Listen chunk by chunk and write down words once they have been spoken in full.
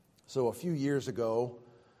So a few years ago,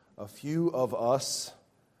 a few of us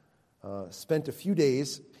spent a few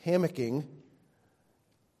days hammocking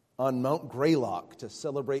on Mount Greylock to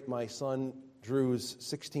celebrate my son Drew's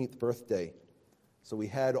 16th birthday. So we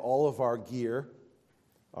had all of our gear,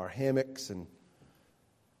 our hammocks and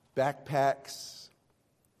backpacks,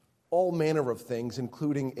 all manner of things,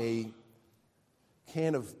 including a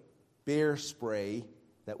can of bear spray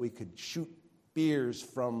that we could shoot bears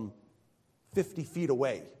from 50 feet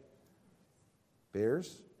away.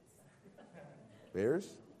 Bears? Bears?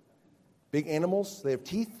 Big animals, they have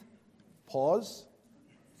teeth, paws,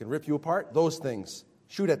 can rip you apart. Those things.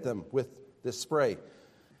 Shoot at them with this spray.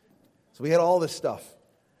 So we had all this stuff.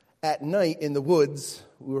 At night in the woods,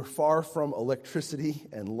 we were far from electricity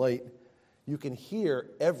and light. You can hear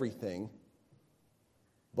everything,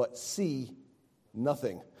 but see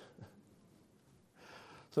nothing.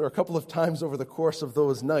 So there were a couple of times over the course of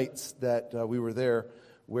those nights that we were there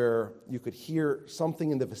where you could hear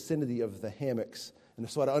something in the vicinity of the hammocks. And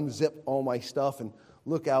so I'd unzip all my stuff and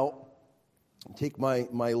look out and take my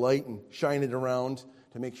light and shine it around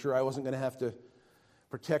to make sure I wasn't going to have to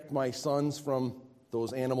protect my sons from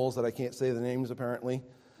those animals that I can't say the names apparently.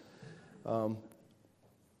 Can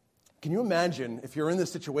you imagine if you're in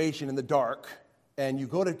this situation in the dark and you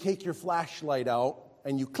go to take your flashlight out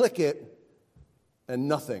and you click it and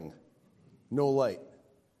nothing, no light?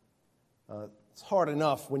 It's hard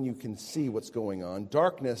enough when you can see what's going on.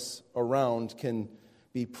 Darkness around can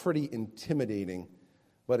be pretty intimidating,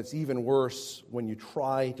 but it's even worse when you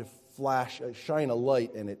try to shine a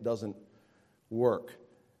light and it doesn't work.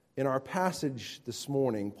 In our passage this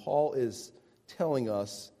morning, Paul is telling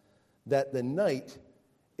us that the night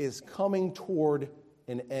is coming toward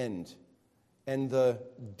an end, and the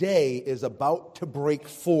day is about to break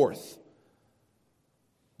forth.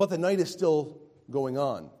 But the night is still going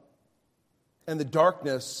on, and the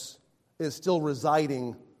darkness is still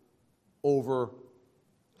residing over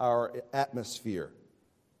our atmosphere.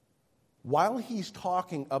 While he's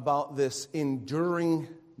talking about this enduring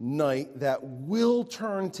night that will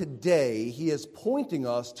turn to day, he is pointing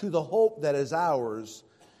us to the hope that is ours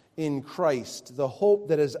in Christ, the hope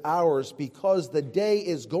that is ours because the day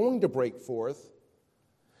is going to break forth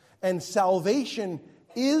and salvation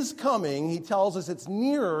is coming. He tells us it's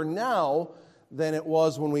nearer now than it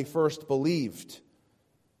was when we first believed.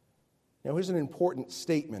 Now, here's an important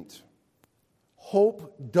statement.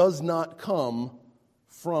 Hope does not come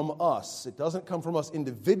from us. It doesn't come from us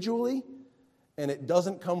individually, and it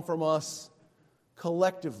doesn't come from us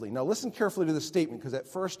collectively. Now, listen carefully to this statement, because at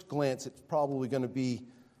first glance, it's probably going to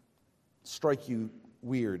strike you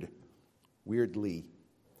weirdly.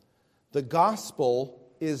 The gospel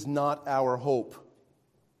is not our hope.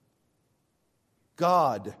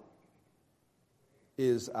 God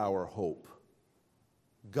is our hope.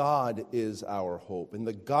 God is our hope. And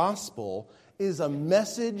the gospel is a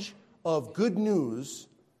message of good news,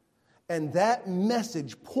 and that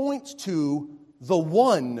message points to the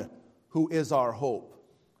one who is our hope.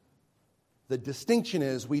 The distinction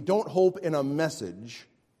is we don't hope in a message,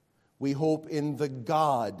 we hope in the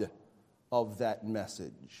God of that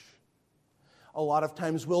message. A lot of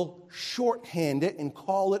times we'll shorthand it and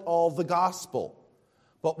call it all the gospel.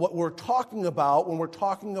 But what we're talking about when we're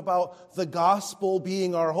talking about the gospel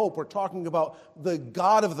being our hope, we're talking about the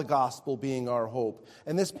God of the gospel being our hope.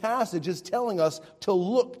 And this passage is telling us to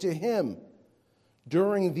look to Him.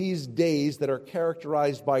 During these days that are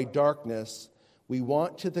characterized by darkness, we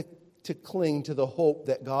want to cling to the hope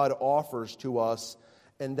that God offers to us,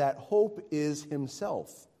 and that hope is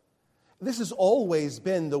Himself. This has always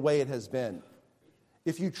been the way it has been.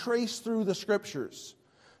 If you trace through the Scriptures,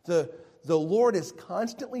 the Lord is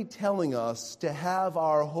constantly telling us to have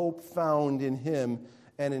our hope found in Him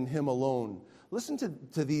and in Him alone. Listen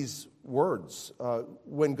to these words.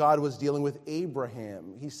 When God was dealing with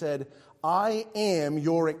Abraham, He said, I am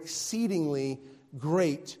your exceedingly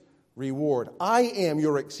great reward. I am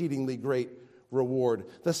your exceedingly great reward.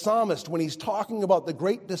 The psalmist, when he's talking about the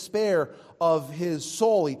great despair of his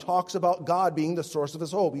soul, he talks about God being the source of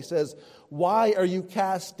his hope. He says, why are you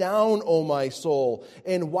cast down, O my soul?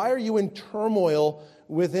 And why are you in turmoil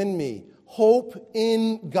within me? Hope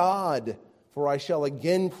in God, for I shall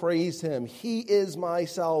again praise Him. He is my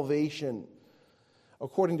salvation.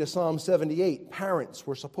 According to Psalm 78, parents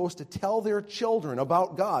were supposed to tell their children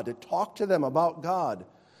about God, to talk to them about God,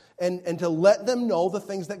 and to let them know the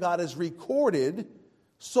things that God has recorded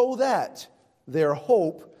so that they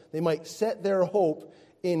might set their hope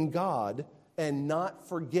in God and not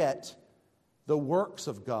forget the works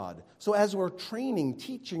of God. So as we're training,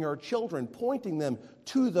 teaching our children, pointing them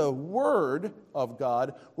to the Word of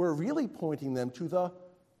God, we're really pointing them to the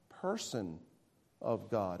person of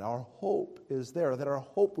God. Our hope is there, that our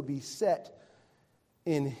hope would be set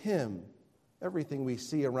in Him. Everything we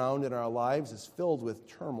see around in our lives is filled with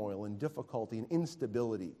turmoil and difficulty and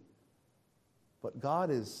instability. But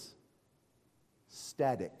God is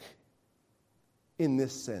static in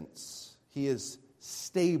this sense. He is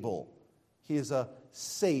stable. He is a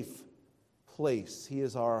safe place. He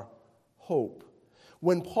is our hope.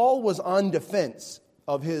 When Paul was on defense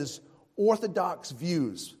of his orthodox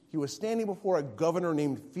views, he was standing before a governor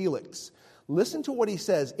named Felix. Listen to what he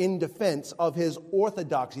says in defense of his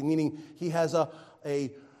orthodoxy, meaning he has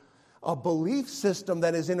a belief system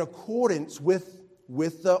that is in accordance with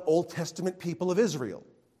the Old Testament people of Israel.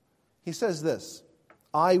 He says this,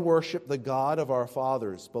 I worship the God of our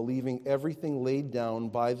fathers, believing everything laid down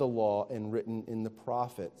by the law and written in the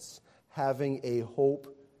prophets, having a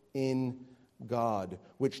hope in God,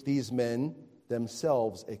 which these men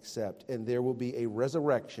themselves accept. And there will be a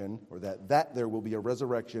resurrection, or that there will be a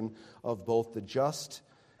resurrection of both the just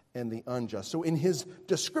and the unjust. So in his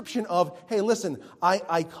description of, hey, listen,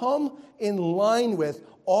 I come in line with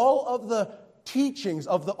all of the teachings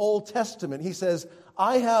of the Old Testament. He says,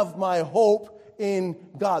 I have my hope in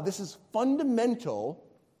God. This is fundamental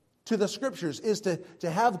to the Scriptures, is to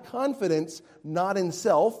have confidence not in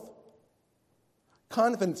self,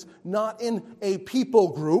 confidence not in a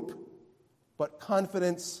people group, but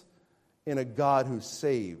confidence in a God who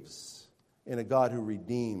saves, in a God who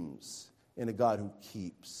redeems, in a God who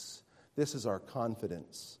keeps. This is our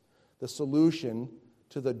confidence. The solution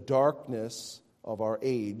to the darkness of our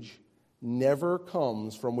age never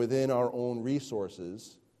comes from within our own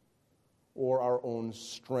resources or our own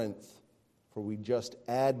strength, for we just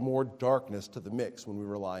add more darkness to the mix when we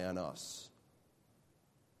rely on us.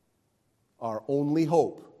 Our only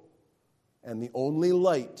hope and the only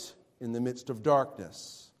light in the midst of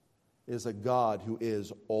darkness is a God who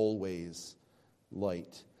is always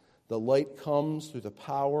light. The light comes through the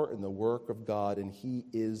power and the work of God, and He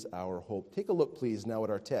is our hope. Take a look, please, now at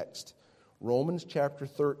our text. Romans chapter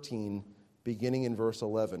 13, beginning in verse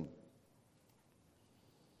 11.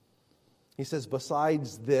 He says,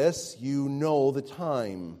 besides this, you know the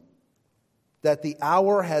time, that the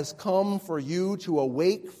hour has come for you to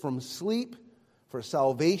awake from sleep, for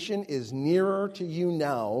salvation is nearer to you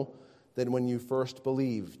now than when you first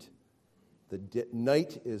believed. The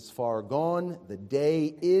night is far gone, the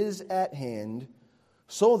day is at hand.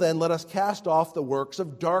 So then, let us cast off the works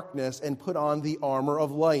of darkness and put on the armor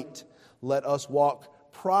of light. Let us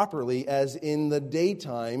walk properly as in the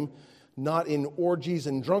daytime, not in orgies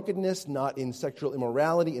and drunkenness, not in sexual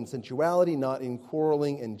immorality and sensuality, not in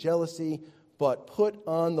quarreling and jealousy, but put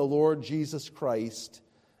on the Lord Jesus Christ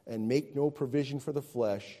and make no provision for the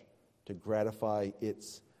flesh to gratify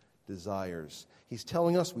its desires. He's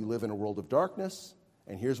telling us we live in a world of darkness,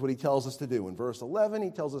 and here's what he tells us to do. In verse 11,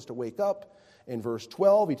 he tells us to wake up. In verse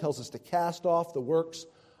 12, he tells us to cast off the works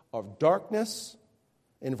of darkness.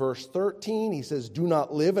 In verse 13, he says, do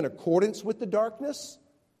not live in accordance with the darkness.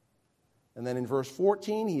 And then in verse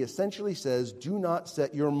 14, he essentially says, do not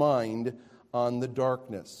set your mind on the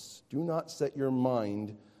darkness. Do not set your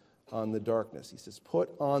mind on the darkness. He says, put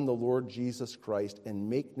on the Lord Jesus Christ and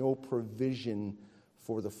make no provision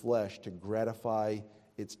for the flesh to gratify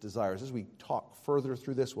its desires. As we talk further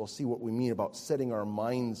through this, we'll see what we mean about setting our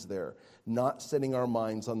minds there, not setting our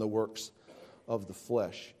minds on the works of the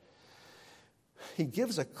flesh. He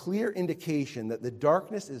gives a clear indication that the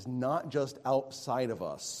darkness is not just outside of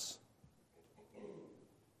us.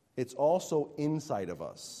 It's also inside of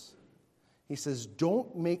us. He says,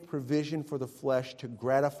 don't make provision for the flesh to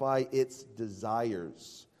gratify its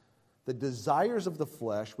desires. The desires of the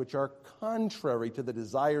flesh, which are contrary to the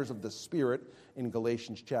desires of the Spirit in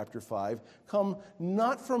Galatians chapter 5, come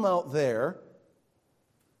not from out there,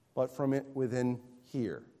 but from it within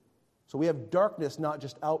here. So we have darkness not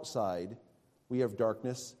just outside, we have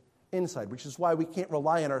darkness inside, which is why we can't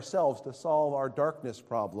rely on ourselves to solve our darkness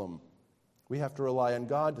problem. We have to rely on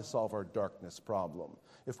God to solve our darkness problem.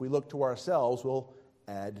 If we look to ourselves, we'll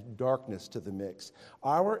add darkness to the mix.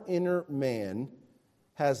 Our inner man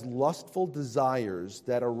has lustful desires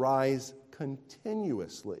that arise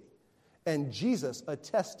continuously. And Jesus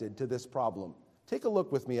attested to this problem. Take a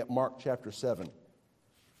look with me at Mark chapter 7.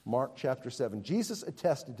 Mark chapter 7. Jesus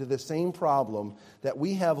attested to the same problem, that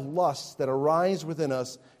we have lusts that arise within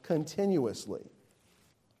us continuously.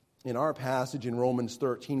 In our passage in Romans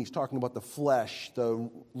 13, he's talking about the flesh,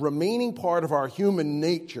 the remaining part of our human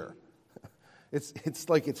nature. It's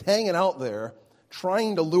like it's hanging out there,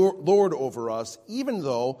 trying to lord over us, even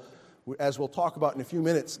though, as we'll talk about in a few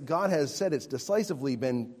minutes, God has said it's decisively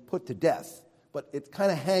been put to death. But it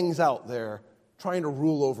kind of hangs out there, trying to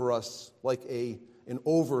rule over us like an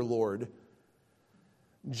overlord.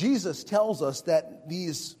 Jesus tells us that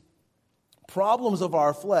these problems of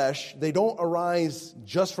our flesh, they don't arise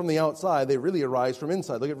just from the outside, they really arise from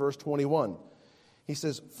inside. Look at verse 21. He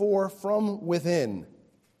says, "For from within,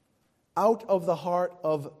 out of the heart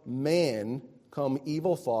of man come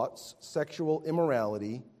evil thoughts, sexual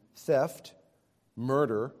immorality, theft,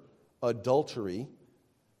 murder, adultery,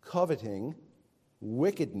 coveting,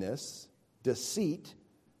 wickedness, deceit,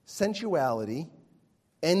 sensuality,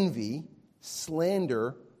 envy,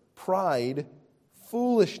 slander, pride,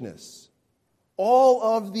 foolishness. All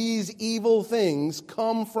of these evil things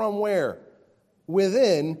come from where?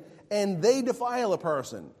 Within, and they defile a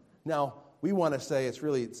person." Now, we want to say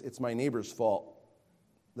it's my neighbor's fault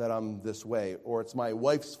that I'm this way, or it's my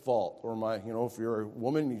wife's fault, or if you're a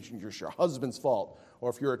woman, it's your husband's fault, or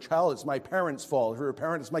if you're a child, it's my parents' fault. If you're a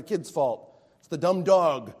parent, it's my kid's fault. It's the dumb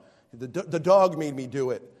dog. The dog made me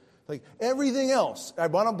do it. Like everything else, I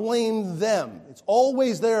want to blame them. It's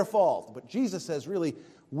always their fault. But Jesus says, really,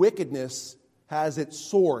 wickedness has its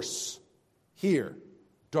source here.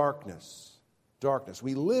 Darkness. Darkness.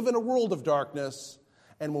 We live in a world of darkness,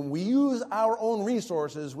 and when we use our own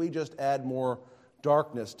resources, we just add more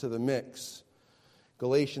darkness to the mix.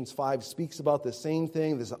 Galatians 5 speaks about the same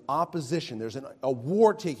thing. There's an opposition. There's a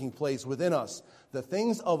war taking place within us. The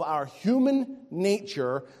things of our human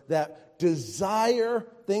nature that desire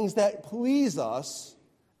things that please us,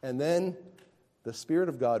 and then the Spirit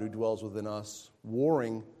of God who dwells within us,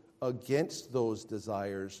 warring against those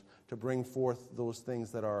desires to bring forth those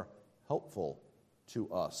things that are helpful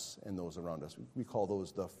to us and those around us. We call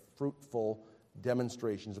those the fruitful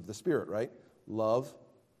demonstrations of the Spirit, right? Love,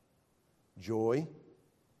 joy,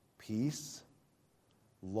 peace,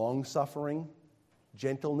 long-suffering,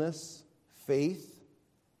 gentleness, faith,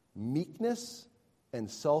 meekness, and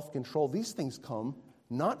self-control. These things come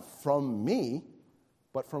not from me,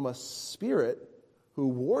 but from a Spirit who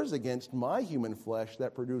wars against my human flesh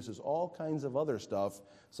that produces all kinds of other stuff,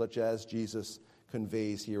 such as Jesus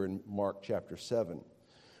conveys here in Mark chapter 7.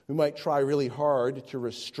 We might try really hard to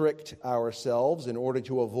restrict ourselves in order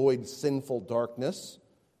to avoid sinful darkness.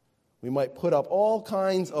 We might put up all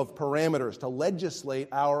kinds of parameters to legislate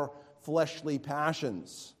our fleshly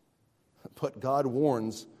passions. But God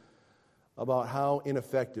warns about how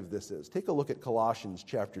ineffective this is. Take a look at Colossians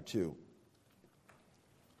chapter 2.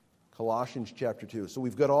 Colossians chapter 2. So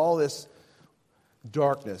we've got all this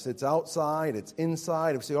darkness. It's outside, it's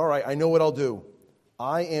inside. We say, all right, I know what I'll do.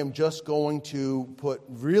 I am just going to put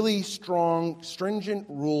really strong, stringent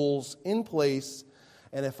rules in place,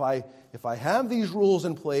 and if I have these rules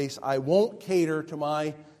in place, I won't cater to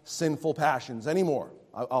my sinful passions anymore.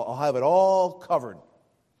 I'll have it all covered.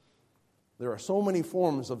 There are so many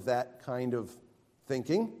forms of that kind of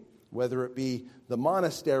thinking, whether it be the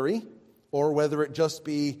monastery or whether it just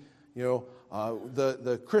be,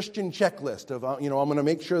 the Christian checklist of, I'm going to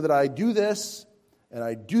make sure that I do this, and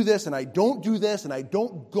I do this, and I don't do this, and I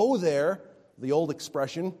don't go there. The old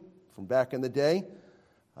expression from back in the day.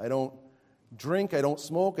 I don't drink, I don't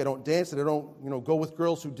smoke, I don't dance, and I don't, go with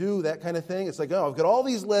girls who do, that kind of thing. It's like, I've got all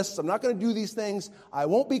these lists. I'm not going to do these things. I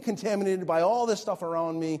won't be contaminated by all this stuff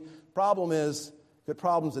around me. Problem is, you've got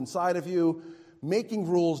problems inside of you. Making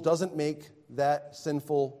rules doesn't make that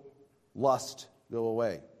sinful lust go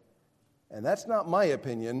away. And that's not my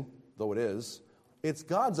opinion, though it is. It's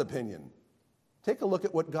God's opinion. Take a look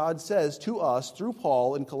at what God says to us through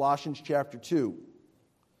Paul in Colossians chapter 2,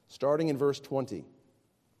 starting in verse 20.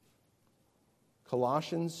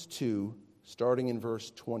 Colossians 2, starting in verse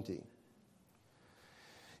 20.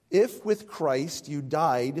 "If with Christ you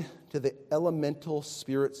died to the elemental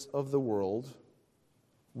spirits of the world,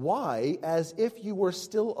 why, as if you were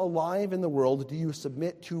still alive in the world, do you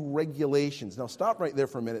submit to regulations?" Now stop right there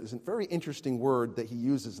for a minute. There's a very interesting word that he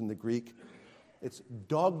uses in the Greek. It's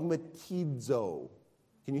dogmatizo.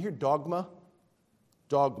 Can you hear dogma?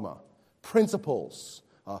 Dogma. Principles.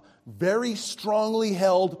 Very strongly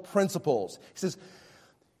held principles. He says,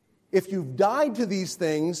 if you've died to these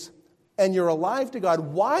things and you're alive to God,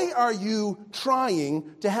 why are you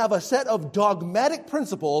trying to have a set of dogmatic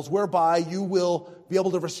principles whereby you will be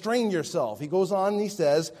able to restrain yourself? He goes on and he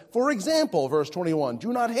says, for example, verse 21,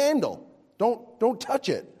 do not handle. Don't touch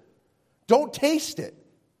it. Don't taste it.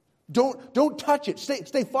 Don't touch it.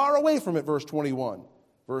 Stay far away from it, verse 21.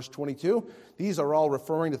 Verse 22, these are all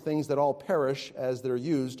referring to things that all perish as they're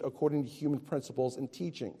used according to human principles and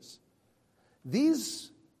teachings.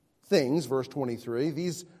 These things, verse 23,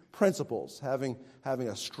 these principles, having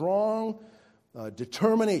a strong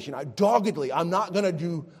determination, doggedly, I'm not going to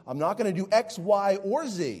do X, Y, or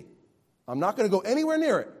Z. I'm not going to go anywhere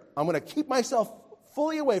near it. I'm going to keep myself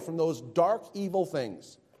fully away from those dark, evil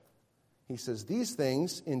things. He says, these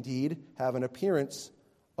things indeed have an appearance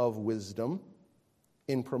of wisdom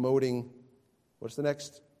in promoting, what's the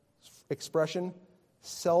next expression?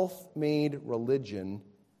 Self-made religion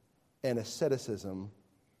and asceticism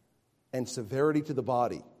and severity to the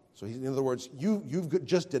body. So in other words, you've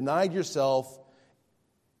just denied yourself.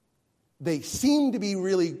 They seem to be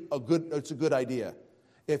really it's a good idea.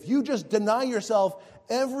 If you just deny yourself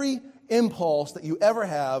every impulse that you ever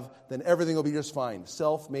have, then everything will be just fine.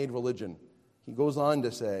 Self-made religion. He goes on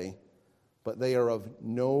to say, but they are of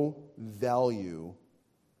no value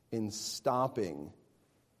in stopping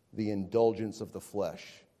the indulgence of the flesh.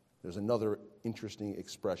 There's another interesting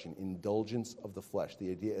expression, indulgence of the flesh.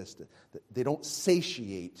 The idea is that they don't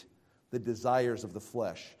satiate the desires of the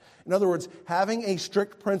flesh. In other words, having a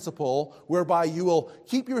strict principle whereby you will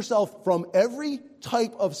keep yourself from every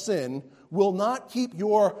type of sin will not keep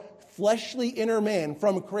your fleshly inner man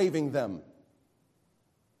from craving them.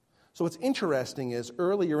 So what's interesting is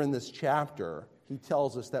earlier in this chapter, he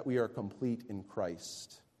tells us that we are complete in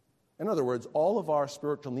Christ. In other words, all of our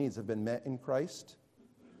spiritual needs have been met in Christ.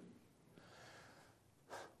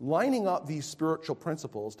 Lining up these spiritual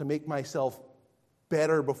principles to make myself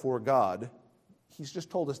better before God, he's just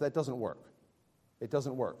told us that doesn't work. It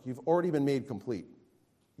doesn't work. You've already been made complete.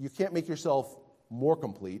 You can't make yourself more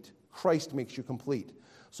complete. Christ makes you complete.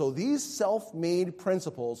 So these self-made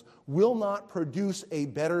principles will not produce a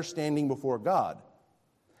better standing before God.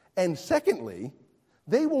 And secondly,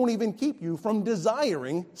 they won't even keep you from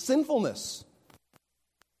desiring sinfulness.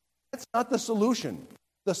 That's not the solution.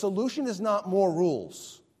 The solution is not more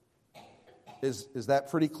rules. Is that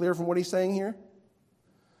pretty clear from what he's saying here?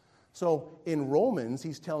 So in Romans,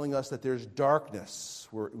 he's telling us that there's darkness,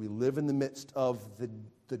 where we live in the midst of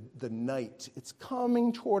the night. It's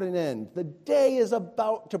coming toward an end. The day is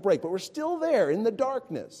about to break, but we're still there in the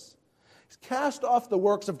darkness. Cast off the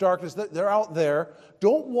works of darkness. They're out there.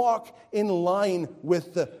 Don't walk in line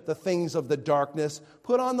with the things of the darkness.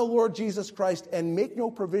 Put on the Lord Jesus Christ and make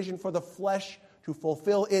no provision for the flesh to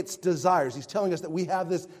fulfill its desires. He's telling us that we have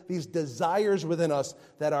these desires within us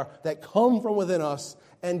that come from within us,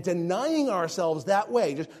 and denying ourselves that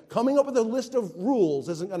way, just coming up with a list of rules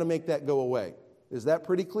isn't going to make that go away. Is that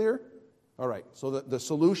pretty clear? All right, so the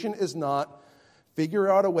solution is not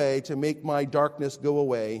figure out a way to make my darkness go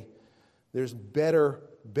away. There's better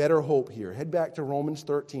hope here. Head back to Romans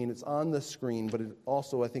 13. It's on the screen, but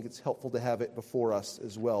I think it's helpful to have it before us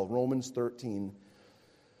as well. Romans 13.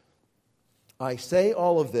 I say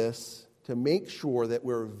all of this to make sure that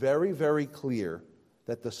we're very, very clear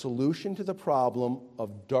that the solution to the problem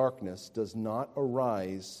of darkness does not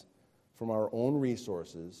arise from our own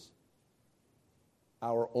resources,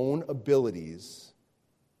 our own abilities,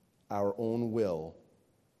 our own will.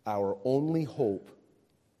 Our only hope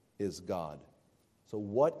is God. So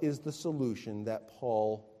what is the solution that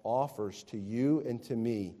Paul offers to you and to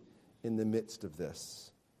me in the midst of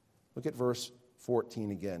this? Look at verse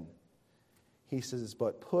 14 again. He says,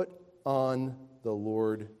 but put on the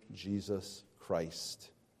Lord Jesus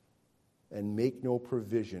Christ and make no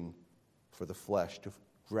provision for the flesh to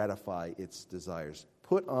gratify its desires.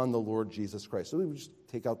 Put on the Lord Jesus Christ. So we just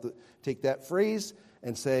take that phrase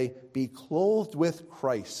and say, be clothed with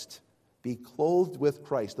Christ. Be clothed with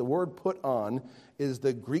Christ. The word put on is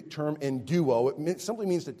the Greek term enduo. It simply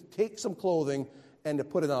means to take some clothing and to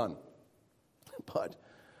put it on. But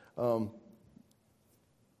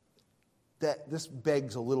this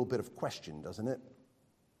begs a little bit of question, doesn't it?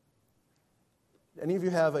 Any of you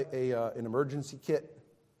have an emergency kit?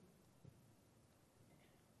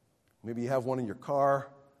 Maybe you have one in your car,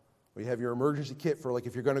 or you have your emergency kit for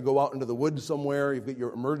if you're going to go out into the woods somewhere. You've got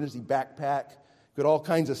your emergency backpack. You've got all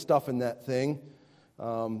kinds of stuff in that thing.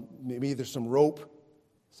 Maybe there's some rope,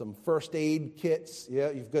 some first aid kits. Yeah,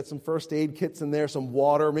 you've got some first aid kits in there, some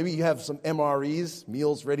water. Maybe you have some MREs,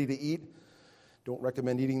 meals ready to eat. Don't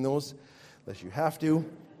recommend eating those unless you have to.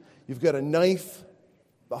 You've got a knife,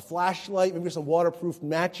 a flashlight, maybe some waterproof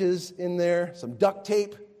matches in there, some duct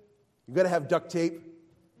tape. You've got to have duct tape.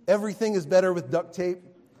 Everything is better with duct tape.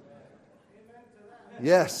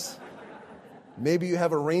 Yes. Maybe you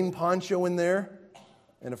have a rain poncho in there.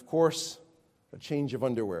 And of course, a change of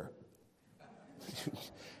underwear. You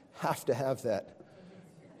have to have that.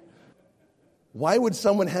 Why would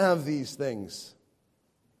someone have these things?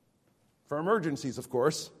 For emergencies, of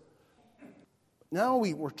course. Now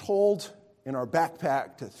we were told in our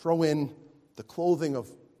backpack to throw in the clothing of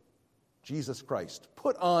Jesus Christ.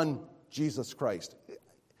 Put on Jesus Christ.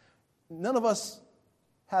 None of us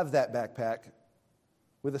have that backpack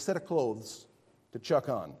with a set of clothes to chuck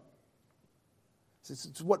on.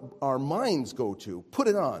 It's what our minds go to. Put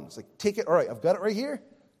it on. It's like, take it. All right, I've got it right here.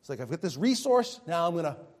 It's like, I've got this resource. Now I'm going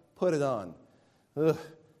to put it on.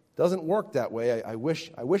 Doesn't work that way. I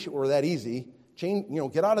wish it were that easy.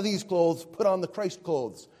 Get out of these clothes, put on the Christ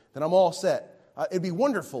clothes, then I'm all set. It'd be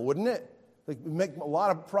wonderful, wouldn't it? Like, make a lot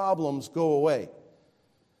of problems go away.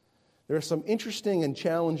 There are some interesting and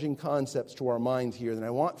challenging concepts to our mind here that I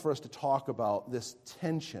want for us to talk about. This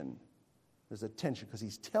tension. There's a tension because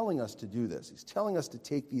he's telling us to do this. He's telling us to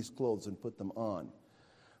take these clothes and put them on.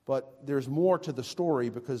 But there's more to the story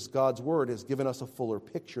because God's word has given us a fuller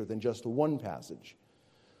picture than just one passage.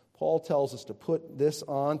 Paul tells us to put this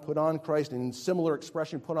on, put on Christ, and in similar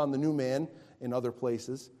expression, put on the new man in other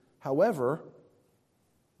places. However,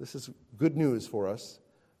 this is good news for us.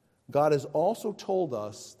 God has also told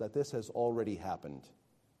us that this has already happened.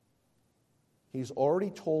 He's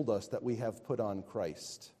already told us that we have put on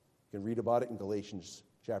Christ. You can read about it in Galatians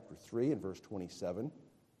chapter 3 and verse 27.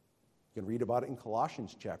 You can read about it in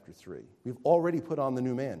Colossians chapter 3. We've already put on the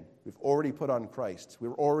new man. We've already put on Christ.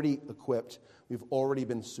 We're already equipped. We've already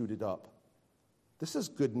been suited up. This is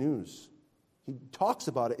good news. He talks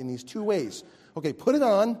about it in these two ways. Okay, put it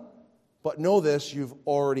on, but know this, you've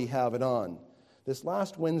already have it on. This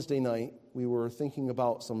last Wednesday night, we were thinking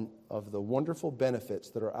about some of the wonderful benefits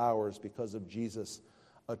that are ours because of Jesus'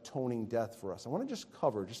 atoning death for us. I want to just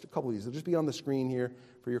cover just a couple of these. They'll just be on the screen here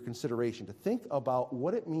for your consideration, to think about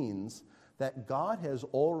what it means that God has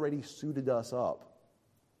already suited us up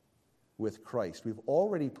with Christ. We've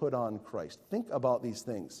already put on Christ. Think about these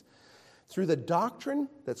things. Through the doctrine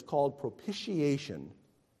that's called propitiation,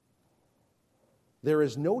 there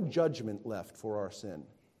is no judgment left for our sin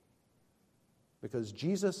because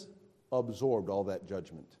Jesus absorbed all that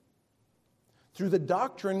judgment. Through the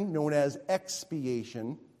doctrine known as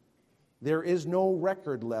expiation, there is no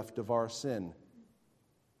record left of our sin.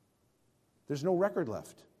 There's no record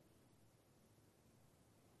left.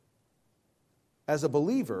 As a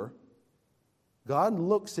believer, God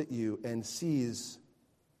looks at you and sees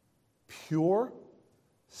pure,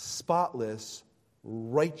 spotless,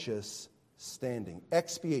 righteous standing.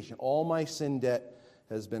 Expiation. All my sin debt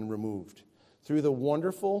has been removed. Through the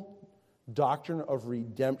wonderful doctrine of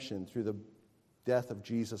redemption, through the death of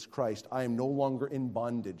Jesus Christ, I am no longer in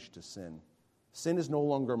bondage to sin. Sin is no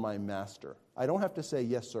longer my master. I don't have to say,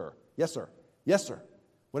 yes, sir. Yes, sir. Yes, sir.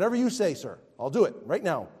 Whatever you say, sir, I'll do it right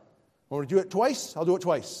now. Want to do it twice? I'll do it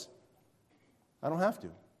twice. I don't have to.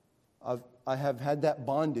 I have had that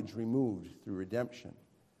bondage removed through redemption.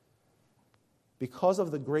 Because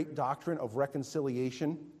of the great doctrine of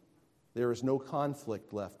reconciliation, there is no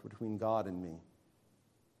conflict left between God and me.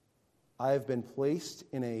 I have been placed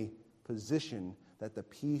in a position that the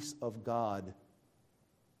peace of God,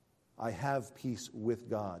 I have peace with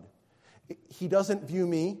God. He doesn't view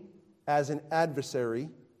me as an adversary.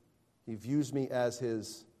 He views me as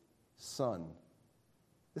his son.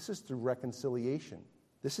 This is through reconciliation.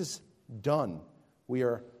 This is done. We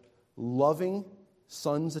are loving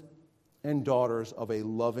sons and daughters of a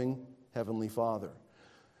loving Heavenly Father.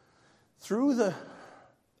 Through the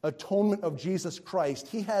atonement of Jesus Christ,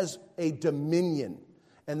 he has a dominion.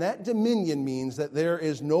 And that dominion means that there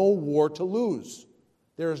is no war to lose.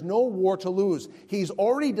 There is no war to lose. He's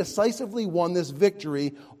already decisively won this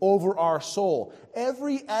victory over our soul.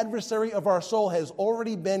 Every adversary of our soul has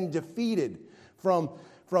already been defeated, from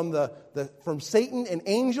Satan and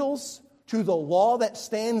angels to the law that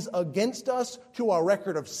stands against us, to our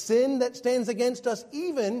record of sin that stands against us,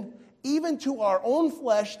 even to our own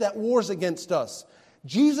flesh that wars against us.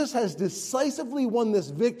 Jesus has decisively won this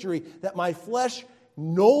victory that my flesh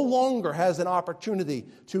no longer has an opportunity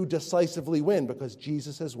to decisively win because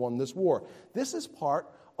Jesus has won this war. This is part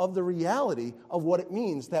of the reality of what it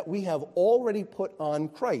means that we have already put on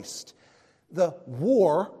Christ. The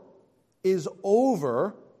war is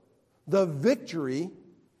over. The victory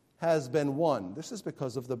has been won. This is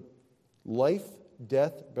because of the life,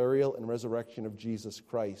 death, burial, and resurrection of Jesus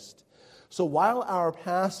Christ. So while our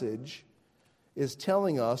passage is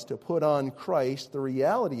telling us to put on Christ, the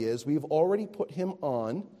reality is we've already put him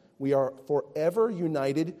on. We are forever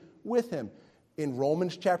united with him. In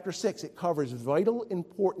Romans chapter 6, it covers vital,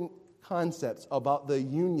 important concepts about the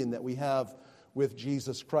union that we have with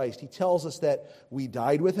Jesus Christ. He tells us that we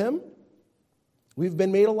died with him. We've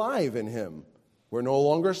been made alive in him. We're no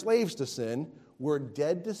longer slaves to sin. We're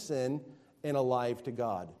dead to sin and alive to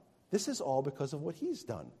God. This is all because of what he's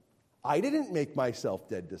done. I didn't make myself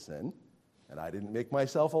dead to sin. And I didn't make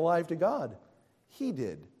myself alive to God. He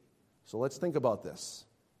did. So let's think about this.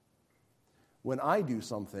 When I do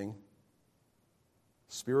something,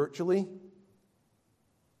 spiritually,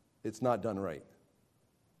 it's not done right.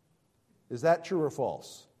 Is that true or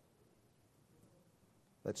false?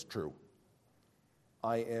 That's true.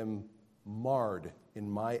 I am marred in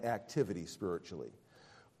my activity spiritually.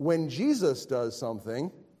 When Jesus does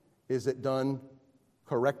something, is it done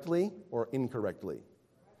correctly or incorrectly?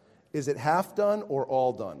 Is it half done or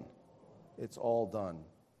all done? It's all done.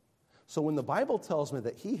 So when the Bible tells me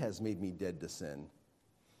that he has made me dead to sin,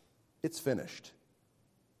 it's finished.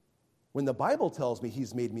 When the Bible tells me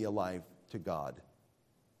he's made me alive to God,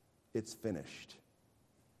 it's finished.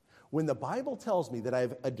 When the Bible tells me that I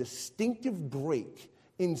have a distinctive break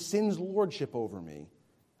in sin's lordship over me,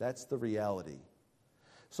 that's the reality.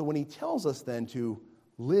 So when he tells us then to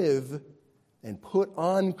live and put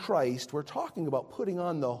on Christ, we're talking about putting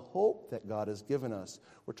on the hope that God has given us.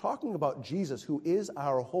 We're talking about Jesus, who is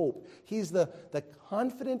our hope. He's the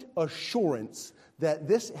confident assurance that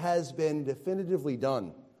this has been definitively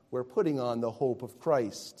done. We're putting on the hope of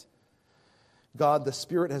Christ. God the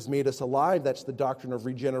Spirit has made us alive. That's the doctrine of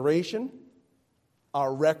regeneration.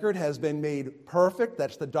 Our record has been made perfect.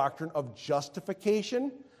 That's the doctrine of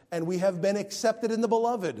justification. And we have been accepted in the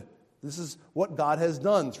Beloved. This is what God has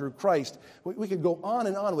done through Christ. We could go on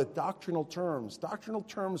and on with doctrinal terms. Doctrinal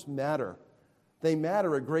terms matter. They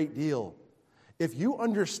matter a great deal. If you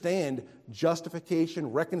understand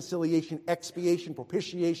justification, reconciliation, expiation,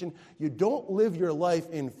 propitiation, you don't live your life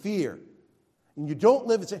in fear. And you don't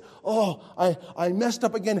live and say, oh, I messed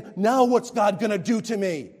up again. Now what's God going to do to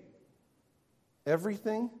me?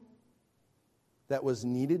 Everything that was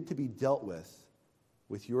needed to be dealt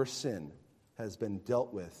with your sin, has been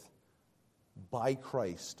dealt with by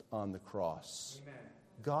Christ on the cross. Amen.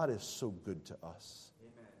 God is so good to us.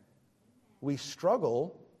 Amen. We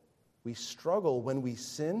struggle when we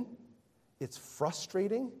sin. It's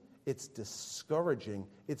frustrating, it's discouraging,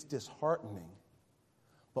 it's disheartening.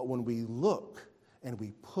 But when we look and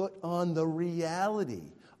we put on the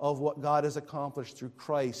reality of what God has accomplished through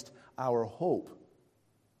Christ, our hope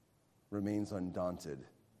remains undaunted.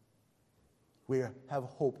 We have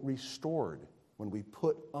hope restored when we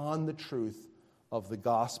put on the truth of the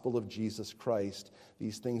gospel of Jesus Christ.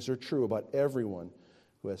 These things are true about everyone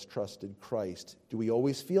who has trusted Christ. Do we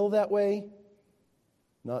always feel that way?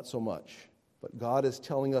 Not so much. But God is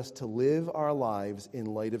telling us to live our lives in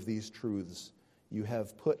light of these truths. You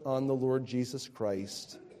have put on the Lord Jesus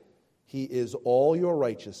Christ. He is all your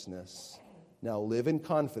righteousness. Now live in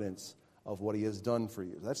confidence of what he has done for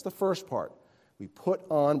you. That's the first part. We put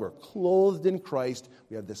on, we're clothed in Christ.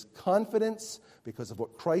 We have this confidence because of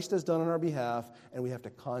what Christ has done on our behalf, and we have to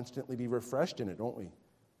constantly be refreshed in it, don't we?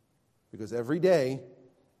 Because every day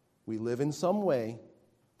we live in some way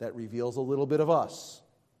that reveals a little bit of us.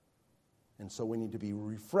 And so we need to be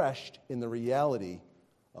refreshed in the reality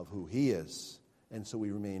of who he is. And so we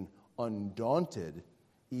remain undaunted,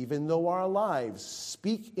 even though our lives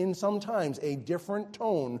speak in sometimes a different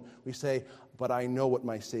tone. We say, but I know what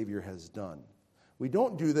my Savior has done. We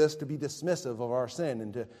don't do this to be dismissive of our sin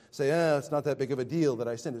and to say, it's not that big of a deal that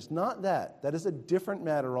I sinned. It's not that. That is a different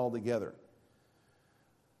matter altogether.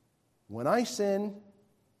 When I sin,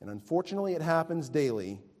 and unfortunately it happens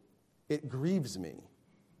daily, it grieves me.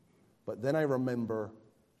 But then I remember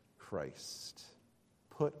Christ.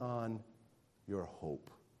 Put on your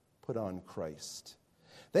hope. Put on Christ.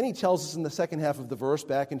 Then he tells us in the second half of the verse,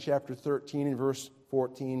 back in chapter 13 and verse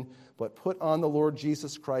 14, but put on the Lord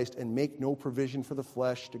Jesus Christ and make no provision for the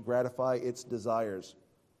flesh to gratify its desires.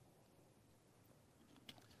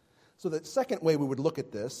 So the second way we would look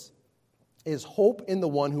at this is hope in the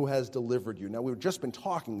one who has delivered you. Now, we've just been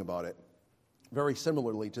talking about it very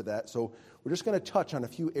similarly to that, so we're just going to touch on a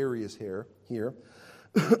few areas here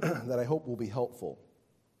that I hope will be helpful.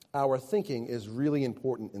 Our thinking is really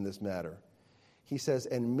important in this matter. He says,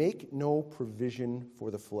 and make no provision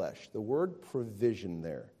for the flesh. The word provision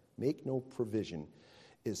there, make no provision,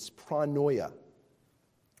 is pronoia.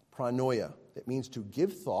 Pronoia. It means to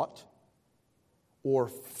give thought or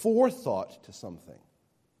forethought to something.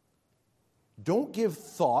 Don't give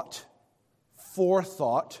thought,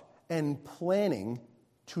 forethought, and planning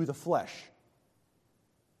to the flesh.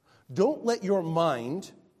 Don't let your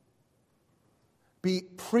mind be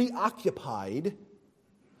preoccupied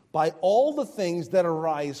by all the things that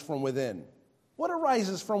arise from within. What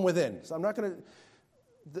arises from within? So I'm not going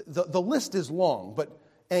to... The list is long, but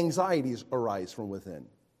anxieties arise from within.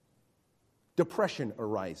 Depression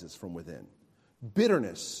arises from within.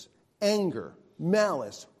 Bitterness, anger,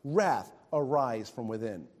 malice, wrath arise from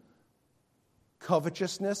within.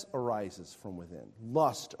 Covetousness arises from within.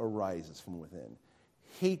 Lust arises from within.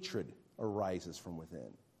 Hatred arises from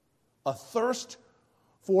within. A thirst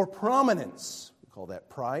for prominence, we call that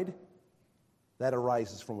pride, that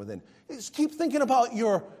arises from within. Just keep thinking about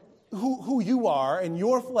your who you are and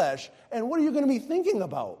your flesh, and what are you going to be thinking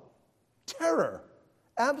about? Terror.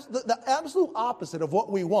 The absolute opposite of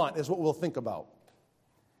what we want is what we'll think about.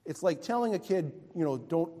 It's like telling a kid,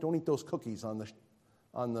 don't eat those cookies on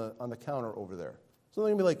the counter over there. So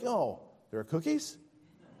they're going to be like, oh, there are cookies?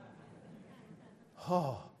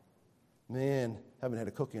 Oh, man, haven't had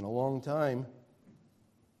a cookie in a long time.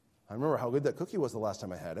 I remember how good that cookie was the last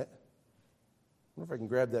time I had it. I wonder if I can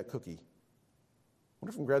grab that cookie. I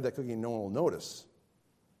wonder if I can grab that cookie and no one will notice.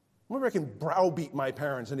 I wonder if I can browbeat my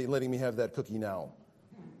parents into letting me have that cookie now.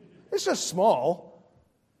 It's just small.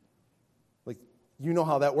 Like, you know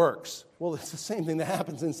how that works. Well, it's the same thing that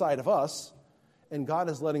happens inside of us. And God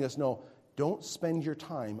is letting us know, don't spend your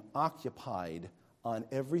time occupied on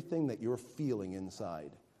everything that you're feeling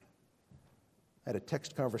inside. I had a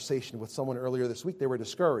text conversation with someone earlier this week. They were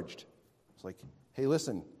discouraged. It's like, hey,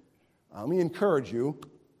 listen, let me encourage you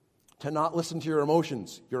to not listen to your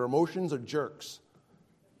emotions. Your emotions are jerks.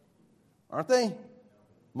 Aren't they?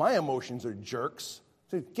 My emotions are jerks.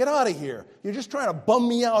 So get out of here. You're just trying to bum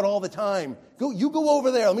me out all the time. You go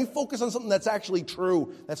over there. Let me focus on something that's actually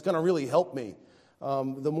true, that's going to really help me.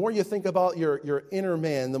 The more you think about your inner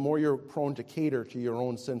man, the more you're prone to cater to your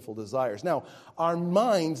own sinful desires. Now, our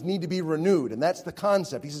minds need to be renewed, and that's the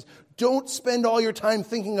concept. He says, don't spend all your time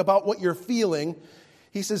thinking about what you're feeling.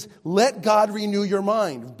 He says, let God renew your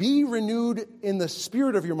mind. Be renewed in the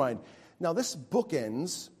spirit of your mind. Now, this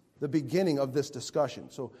bookends the beginning of this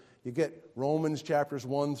discussion. So you get Romans chapters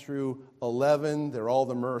 1 through 11. They're all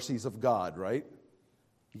the mercies of God, right?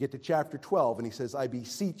 You get to chapter 12, and he says, I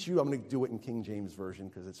beseech you. I'm going to do it in King James Version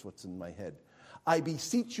because it's what's in my head. I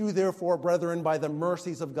beseech you, therefore, brethren, by the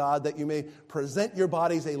mercies of God, that you may present your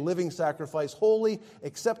bodies a living sacrifice, holy,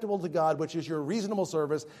 acceptable to God, which is your reasonable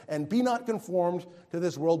service, and be not conformed to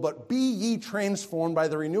this world, but be ye transformed by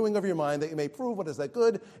the renewing of your mind, that you may prove what is that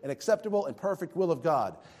good and acceptable and perfect will of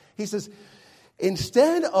God. He says,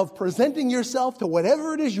 instead of presenting yourself to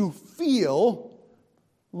whatever it is you feel,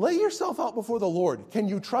 lay yourself out before the Lord. Can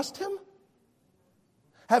you trust him?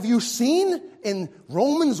 Have you seen in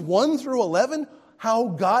Romans 1 through 11 how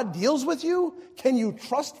God deals with you? Can you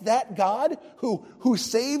trust that God who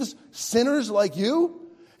saves sinners like you?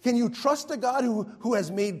 Can you trust a God who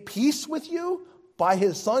has made peace with you by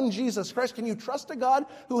his Son, Jesus Christ? Can you trust a God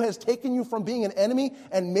who has taken you from being an enemy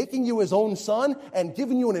and making you his own son and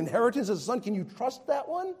given you an inheritance as a son? Can you trust that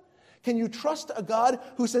one? Can you trust a God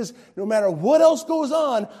who says, no matter what else goes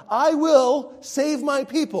on, I will save my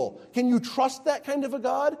people? Can you trust that kind of a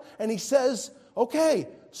God? And he says, okay,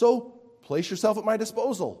 so place yourself at my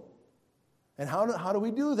disposal. And how do we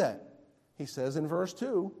do that? He says in verse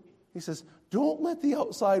 2, he says, don't let the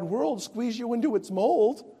outside world squeeze you into its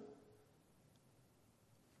mold.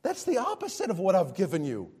 That's the opposite of what I've given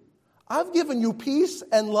you. I've given you peace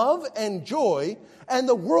and love and joy, and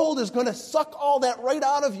the world is going to suck all that right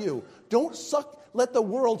out of you. Don't let the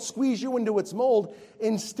world squeeze you into its mold.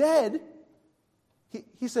 Instead,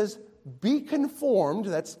 he says, be conformed.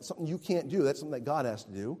 That's something you can't do. That's something that God has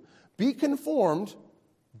to do. Be conformed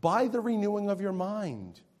by the renewing of your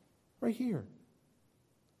mind. Right here.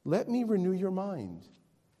 Let me renew your mind.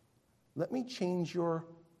 Let me change your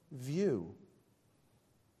view.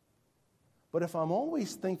 But if I'm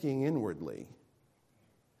always thinking inwardly,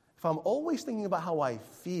 if I'm always thinking about how I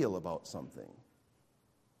feel about something,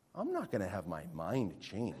 I'm not going to have my mind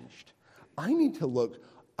changed. I need to look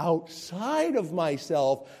outside of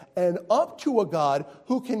myself and up to a God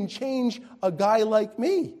who can change a guy like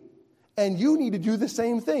me. And you need to do the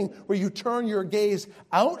same thing, where you turn your gaze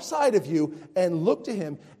outside of you and look to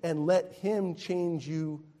him and let him change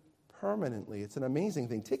you permanently. It's an amazing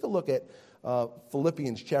thing. Take a look at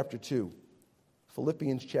Philippians chapter 2.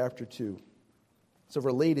 Philippians chapter 2. It's a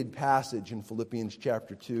related passage in Philippians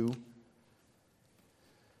chapter 2.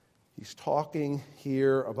 He's talking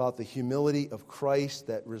here about the humility of Christ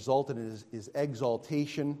that resulted in his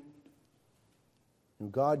exaltation.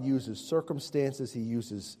 And God uses circumstances, he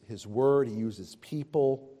uses his word, he uses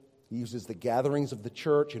people, he uses the gatherings of the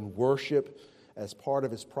church and worship as part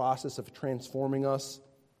of his process of transforming us.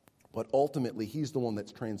 But ultimately, he's the one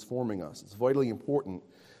that's transforming us. It's vitally important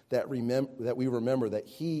that we remember that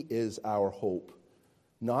he is our hope,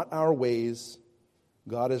 not our ways.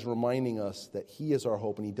 God is reminding us that he is our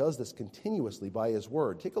hope, and he does this continuously by his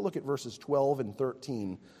word. Take a look at verses 12 and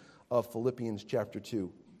 13 of Philippians chapter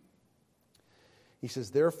 2. He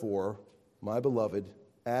says, therefore, my beloved,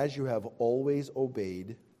 as you have always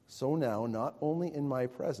obeyed, so now, not only in my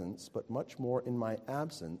presence, but much more in my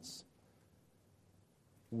absence,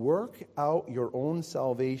 work out your own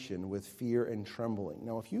salvation with fear and trembling.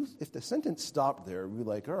 Now, if the sentence stopped there, we'd be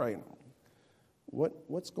like, all right,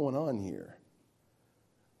 what's going on here?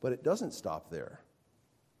 But it doesn't stop there.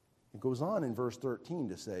 It goes on in verse 13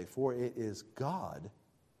 to say, for it is God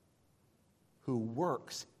who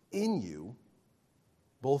works in you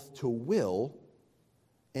both to will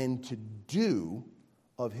and to do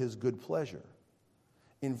of his good pleasure.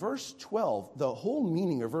 In verse 12, the whole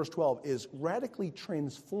meaning of verse 12 is radically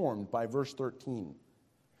transformed by verse 13.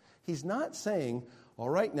 He's not saying, all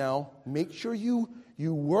right, now, make sure you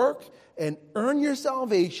work and earn your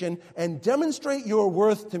salvation and demonstrate your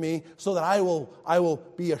worth to me so that I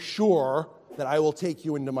will be assured that I will take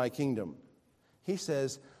you into my kingdom. He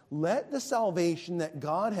says, let the salvation that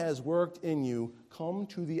God has worked in you come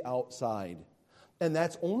to the outside. And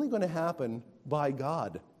that's only going to happen by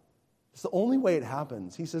God. It's the only way it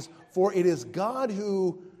happens. He says, for it is God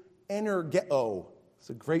who it's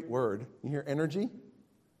a great word. You hear energy?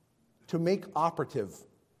 To make operative.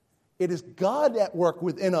 It is God at work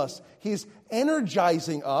within us. He's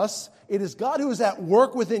energizing us. It is God who is at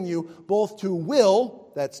work within you, both to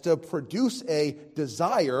will, that's to produce a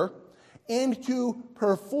desire, and to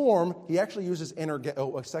perform. He actually uses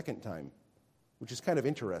a second time, which is kind of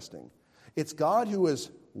interesting. It's God who is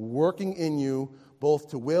working in you,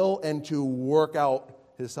 both to will and to work out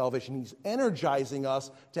his salvation. He's energizing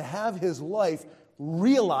us to have his life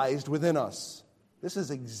realized within us. This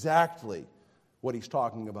is exactly what he's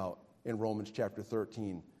talking about in Romans chapter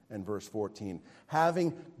 13 and verse 14.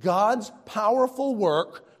 Having God's powerful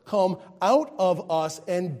work come out of us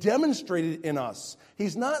and demonstrated in us.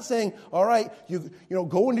 He's not saying, all right, you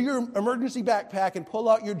go into your emergency backpack and pull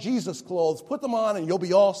out your Jesus clothes, put them on, and you'll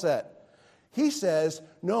be all set. He says,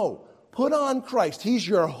 no, put on Christ. He's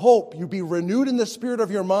your hope. You be renewed in the spirit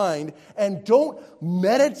of your mind, and don't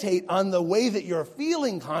meditate on the way that you're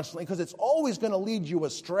feeling constantly, because it's always going to lead you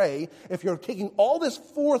astray. If you're taking all this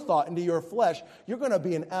forethought into your flesh, you're going to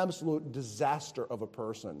be an absolute disaster of a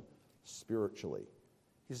person spiritually.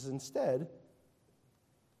 He says, instead,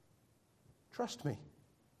 trust me.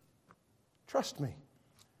 Trust me.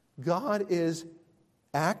 God is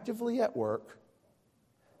actively at work,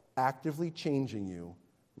 actively changing you,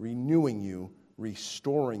 renewing you,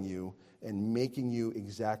 restoring you, and making you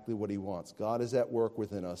exactly what he wants. God is at work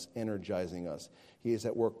within us, energizing us. He is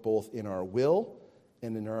at work both in our will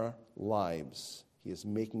and in our lives. He is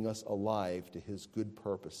making us alive to his good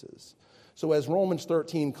purposes. So as Romans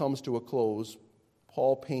 13 comes to a close,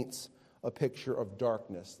 Paul paints a picture of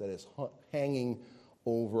darkness that is hanging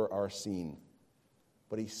over our scene.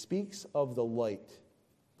 But he speaks of the light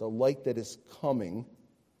that is coming,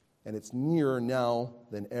 and it's nearer now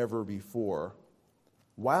than ever before.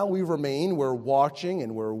 While we remain, we're watching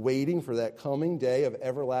and we're waiting for that coming day of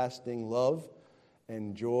everlasting love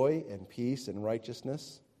and joy and peace and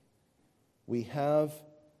righteousness. We have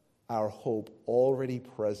our hope already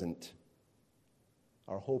present.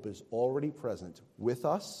 Our hope is already present with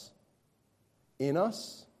us, in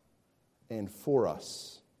us, and for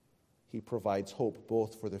us. He provides hope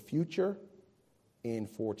both for the future and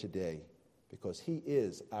for today, because he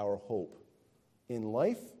is our hope in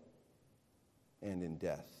life and in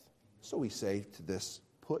death. So we say to this,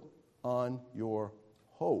 put on your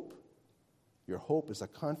hope. Your hope is a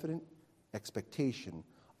confident expectation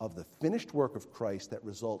of the finished work of Christ that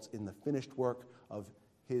results in the finished work of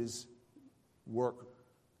his work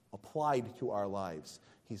applied to our lives.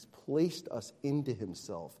 He's placed us into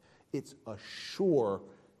himself. It's a sure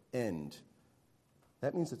end.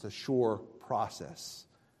 That means it's a sure process.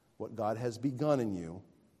 What God has begun in you,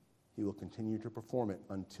 he will continue to perform it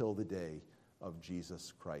until the day of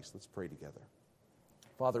Jesus Christ. Let's pray together.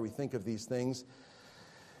 Father, we think of these things,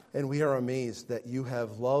 and we are amazed that you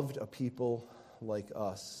have loved a people like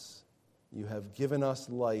us. You have given us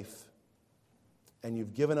life, and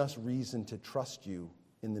you've given us reason to trust you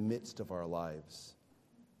in the midst of our lives.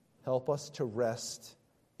 Help us to rest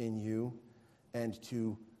in you and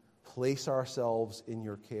to place ourselves in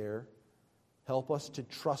your care. Help us to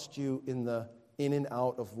trust you in the in and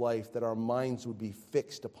out of life, that our minds would be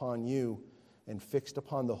fixed upon you and fixed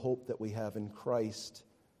upon the hope that we have in Christ.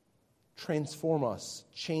 Transform us,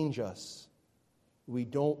 change us. We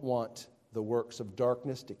don't want the works of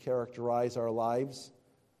darkness to characterize our lives.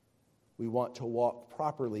 We want to walk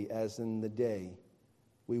properly as in the day.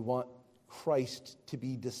 We want Christ to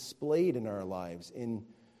be displayed in our lives in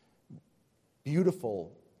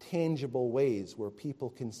beautiful, tangible ways where people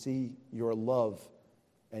can see your love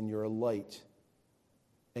and your light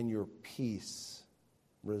and your peace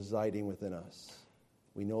residing within us.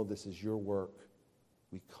 We know this is your work.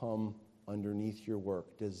 We come underneath your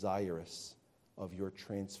work, desirous of your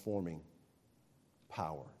transforming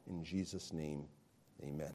power. In Jesus' name, amen.